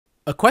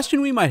A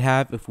question we might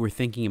have if we're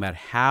thinking about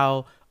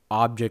how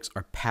objects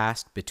are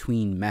passed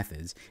between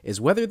methods is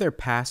whether they're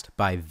passed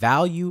by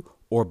value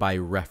or by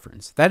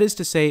reference. That is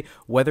to say,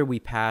 whether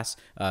we pass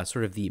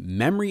sort of the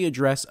memory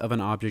address of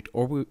an object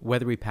or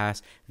whether we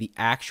pass the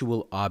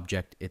actual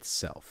object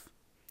itself.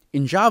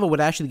 In Java, what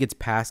actually gets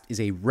passed is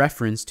a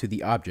reference to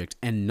the object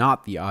and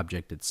not the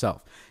object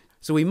itself.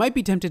 So we might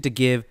be tempted to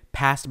give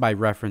passed by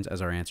reference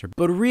as our answer,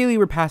 but really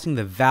we're passing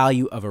the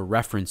value of a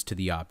reference to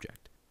the object.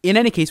 In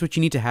any case, what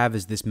you need to have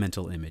is this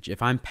mental image.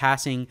 If I'm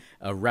passing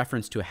a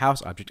reference to a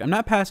house object, I'm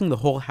not passing the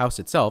whole house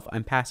itself,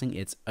 I'm passing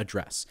its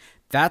address.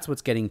 That's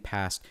what's getting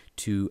passed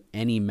to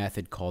any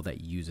method call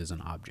that uses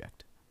an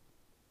object.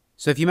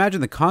 So if you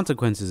imagine the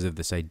consequences of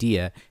this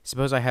idea,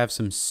 suppose I have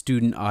some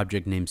student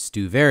object named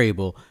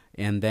StuVariable,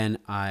 and then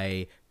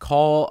I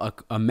call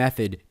a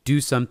method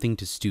do something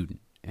to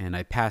student, and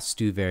I pass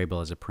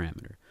StuVariable as a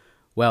parameter.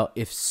 Well,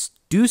 if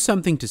do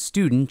something to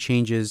student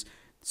changes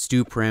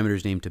stu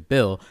parameter's name to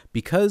Bill,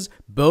 because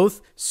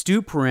both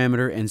stu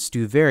parameter and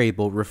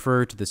StuVariable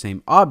refer to the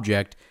same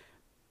object,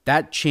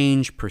 that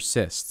change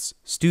persists.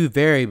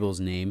 StuVariable's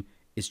name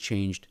is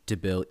changed to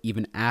Bill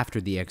even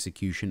after the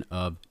execution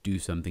of do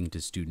something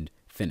to student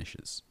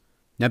finishes.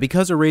 Now,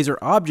 because arrays are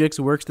objects,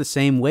 it works the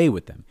same way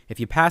with them. If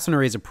you pass an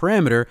array as a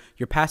parameter,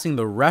 you're passing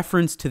the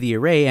reference to the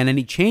array, and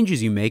any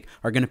changes you make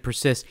are going to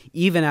persist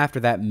even after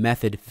that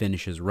method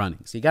finishes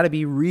running. So you got to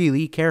be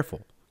really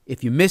careful.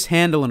 If you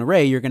mishandle an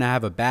array, you're going to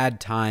have a bad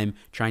time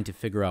trying to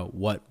figure out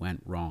what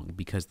went wrong,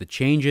 because the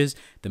changes,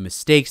 the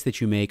mistakes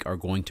that you make are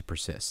going to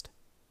persist.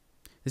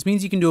 This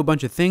means you can do a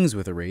bunch of things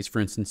with arrays. For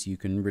instance, you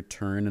can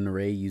return an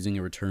array using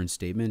a return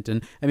statement.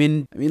 And I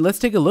mean, let's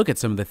take a look at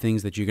some of the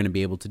things that you're going to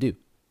be able to do.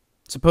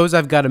 Suppose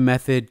I've got a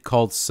method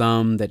called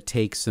sum that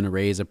takes an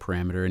array as a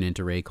parameter, an int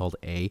array called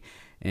a,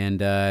 and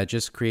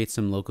just creates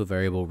some local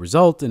variable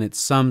result, and it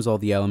sums all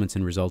the elements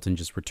in result and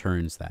just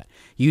returns that.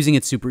 Using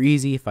it's super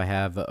easy. If I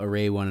have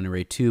array 1 and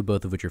array 2,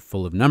 both of which are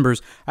full of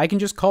numbers, I can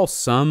just call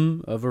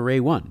sum of array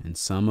 1 and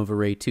sum of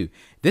array 2.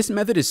 This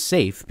method is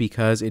safe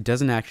because it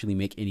doesn't actually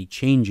make any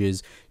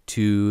changes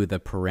to the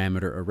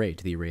parameter array,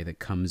 to the array that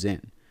comes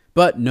in.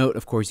 But note,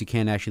 of course, you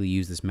can't actually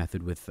use this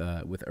method with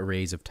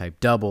arrays of type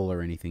double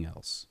or anything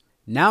else.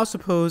 Now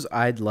suppose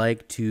I'd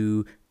like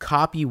to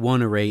copy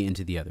one array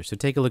into the other. So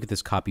take a look at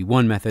this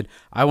copy1 method.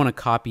 I want to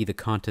copy the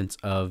contents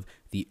of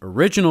the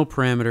original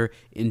parameter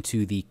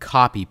into the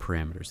copy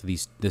parameter, so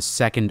the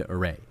second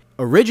array.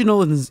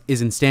 Original is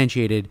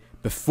instantiated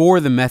before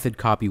the method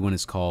copy1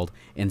 is called,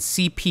 and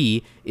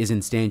CP is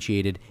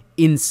instantiated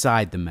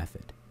inside the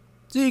method.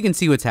 So you can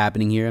see what's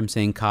happening here. I'm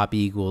saying copy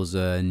equals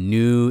a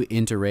new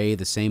int array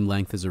the same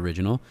length as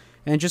original,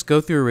 and just go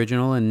through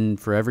original, and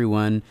for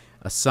everyone,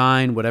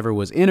 assign whatever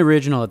was in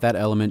original at that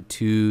element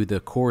to the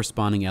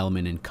corresponding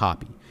element in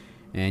copy.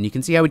 And you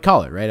can see how we'd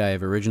call it, right? I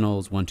have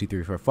originals 1, 2,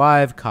 3, 4,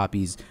 5,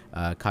 copies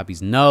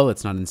null,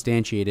 it's not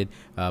instantiated,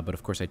 but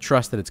of course I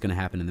trust that it's going to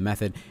happen in the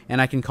method,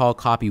 and I can call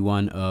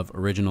copy1 of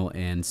original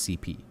and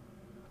CP.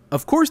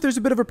 Of course, there's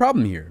a bit of a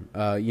problem here.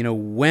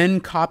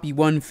 When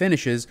copy1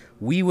 finishes,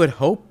 we would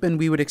hope and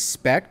we would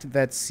expect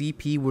that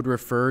CP would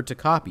refer to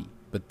copy,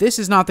 but this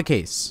is not the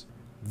case.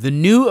 The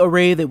new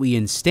array that we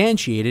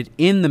instantiated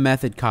in the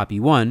method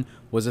copy1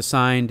 was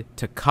assigned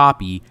to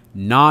copy,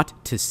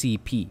 not to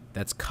CP.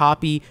 That's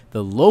copy,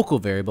 the local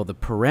variable, the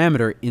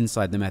parameter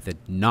inside the method,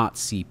 not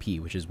CP,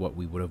 which is what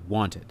we would have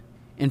wanted.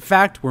 In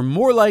fact, we're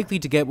more likely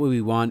to get what we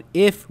want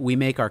if we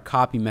make our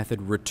copy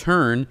method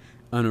return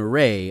an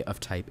array of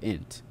type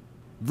int.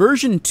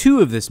 Version 2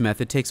 of this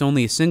method takes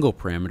only a single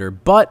parameter,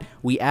 but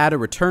we add a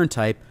return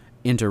type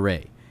int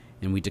array,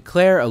 and we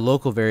declare a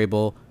local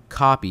variable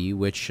copy,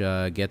 which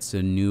gets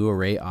a new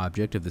array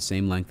object of the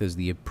same length as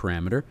the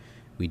parameter.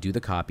 We do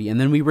the copy,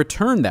 and then we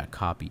return that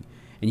copy.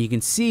 And you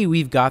can see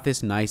we've got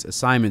this nice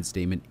assignment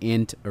statement,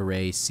 int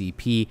array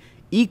CP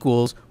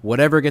equals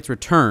whatever gets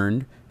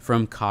returned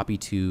from copy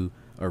to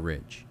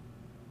orig.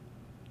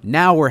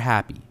 Now we're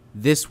happy.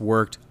 This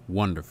worked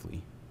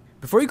wonderfully.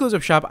 Before you close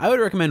up shop, I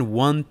would recommend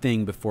one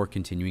thing before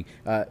continuing.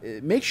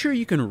 Make sure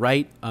you can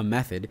write a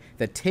method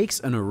that takes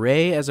an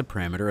array as a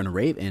parameter, an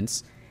array of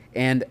ints,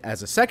 and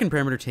as a second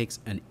parameter takes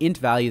an int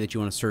value that you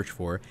want to search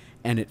for,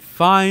 and it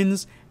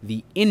finds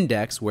the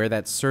index where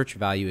that search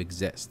value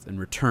exists and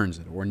returns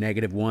it, or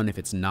 -1 if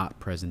it's not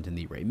present in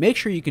the array. Make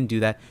sure you can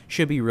do that.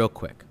 Should be real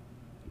quick.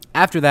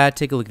 After that,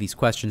 take a look at these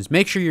questions.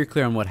 Make sure you're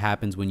clear on what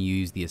happens when you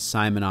use the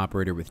assignment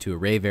operator with two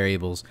array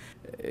variables.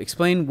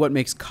 Explain what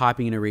makes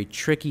copying an array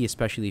tricky,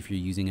 especially if you're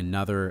using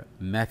another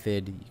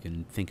method. You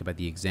can think about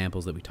the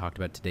examples that we talked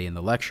about today in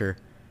the lecture.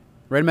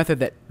 Write a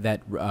method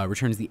that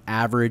returns the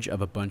average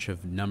of a bunch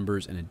of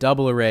numbers in a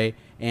double array,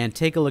 and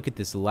take a look at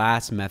this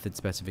last method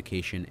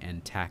specification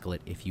and tackle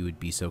it if you would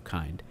be so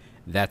kind.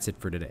 That's it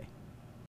for today.